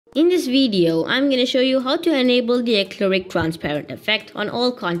In this video, I'm going to show you how to enable the acrylic transparent effect on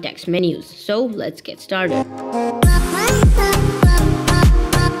all context menus. So let's get started.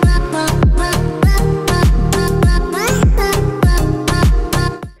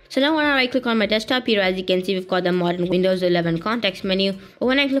 So now when I right click on my desktop here, as you can see, we've got the modern Windows 11 context menu. But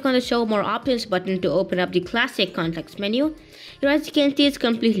when I click on the show more options button to open up the classic context menu, here as you can see, it's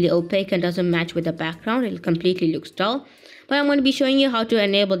completely opaque and doesn't match with the background. It completely looks dull. But I'm going to be showing you how to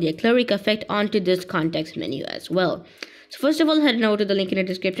enable the acrylic effect onto this context menu as well. So first of all, head over to the link in the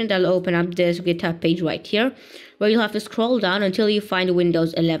description. That'll open up this Github page right here, where you'll have to scroll down until you find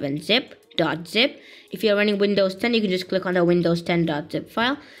Windows 11 zip.zip. If you're running Windows 10, you can just click on the Windows 10.zip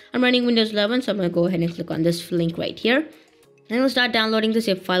file. I'm running Windows 11, so I'm going to go ahead and click on this link right here. And it'll start downloading the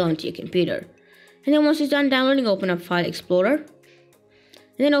zip file onto your computer. And then once it's done downloading, open up File Explorer. And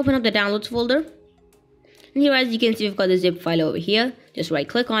then open up the Downloads folder. And here as you can see, we've got the zip file over here. Just right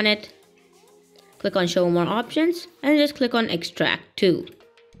click on it. Click on Show More Options. And just click on Extract to.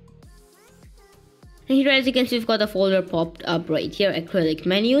 And here as you can see, we've got the folder popped up right here. Acrylic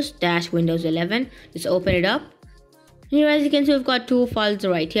Menus - Windows 11. Just open it up. And here as you can see, we've got two files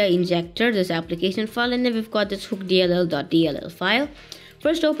right here. Injector, this application file. And then we've got this hookdll.dll file.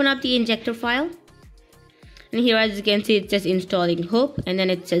 First open up the Injector file. And here as you can see, it says installing hook, and then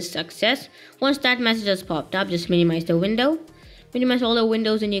it says success. Once that message has popped up, just minimize the window. Minimize all the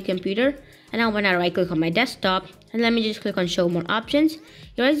windows in your computer. And now when I right click on my desktop, and let me just click on show more options.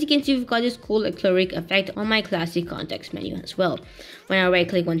 Here as you can see, we've got this cool acrylic effect on my classic context menu as well. When I right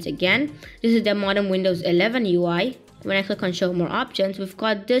click once again, this is the modern Windows 11 UI. When I click on show more options, we've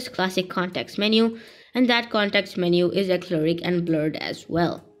got this classic context menu, and that context menu is acrylic and blurred as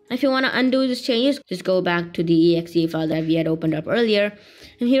well. If you want to undo these changes, just go back to the exe file that we had opened up earlier.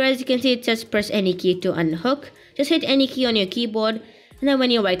 And here as you can see, it says press any key to unhook. Just hit any key on your keyboard. And then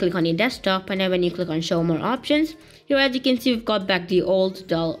when you right click on your desktop, and then when you click on show more options, here as you can see, we've got back the old,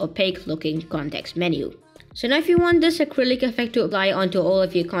 dull, opaque looking context menu. So now if you want this acrylic effect to apply onto all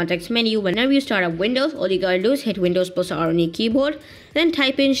of your context menu, whenever you start up Windows, all you gotta do is hit Windows+R on your keyboard, then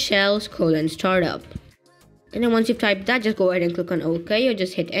type in shell:startup. And then once you've typed that, just go ahead and click on OK or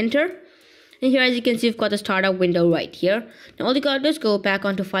just hit enter. And here as you can see, we've got the startup window right here. Now all you gotta do is go back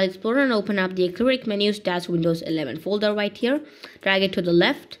onto File Explorer and open up the acrylic menus - Windows 11 folder right here. Drag it to the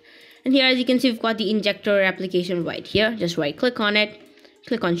left. And here as you can see, we've got the Injector application right here. Just right click on it.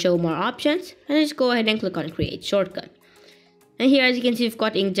 Click on show more options. And just go ahead and click on create shortcut. And here as you can see, we've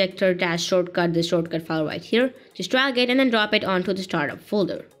got Injector - shortcut, the shortcut file right here. Just drag it and then drop it onto the startup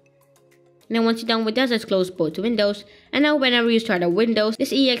folder. Now once you're done with that, let's close both windows. And now whenever you start a Windows,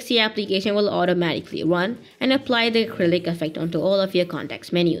 this exe application will automatically run and apply the acrylic effect onto all of your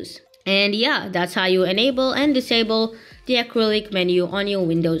context menus. And yeah, that's how you enable and disable the acrylic menu on your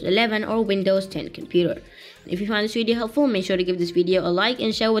Windows 11 or Windows 10 computer. If you found this video helpful, make sure to give this video a like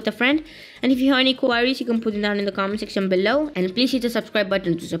and share with a friend. And if you have any queries, you can put them down in the comment section below. And please hit the subscribe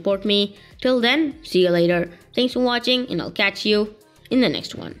button to support me. Till then, see you later. Thanks for watching, and I'll catch you in the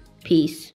next one. Peace.